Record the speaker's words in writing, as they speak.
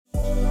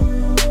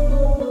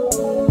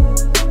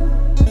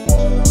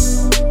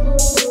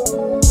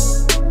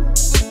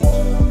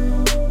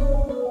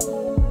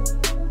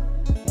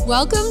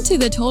Welcome to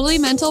the Totally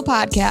Mental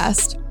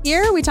Podcast.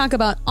 Here we talk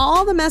about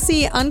all the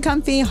messy,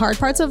 uncomfy, hard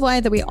parts of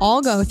life that we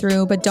all go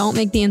through but don't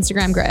make the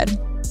Instagram grid.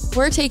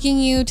 We're taking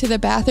you to the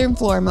bathroom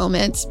floor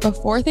moments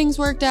before things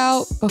worked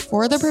out,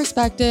 before the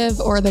perspective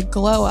or the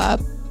glow up,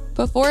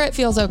 before it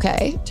feels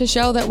okay, to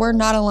show that we're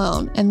not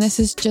alone and this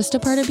is just a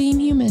part of being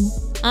human.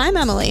 I'm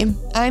Emily.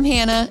 I'm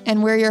Hannah,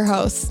 and we're your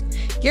hosts.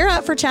 Gear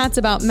up for chats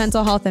about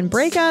mental health and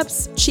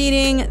breakups,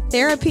 cheating,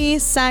 therapy,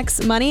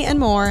 sex, money, and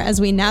more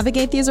as we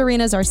navigate these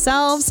arenas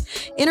ourselves,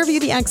 interview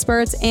the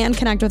experts, and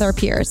connect with our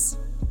peers.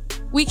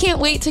 We can't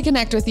wait to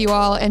connect with you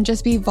all and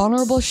just be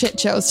vulnerable shit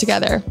shows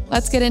together.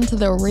 Let's get into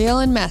the real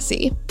and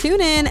messy.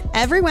 Tune in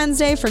every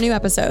Wednesday for new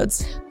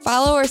episodes.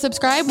 Follow or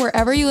subscribe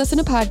wherever you listen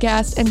to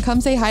podcasts and come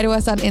say hi to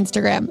us on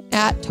Instagram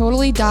at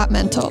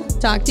totally.mental.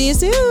 Talk to you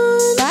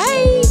soon.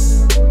 Bye.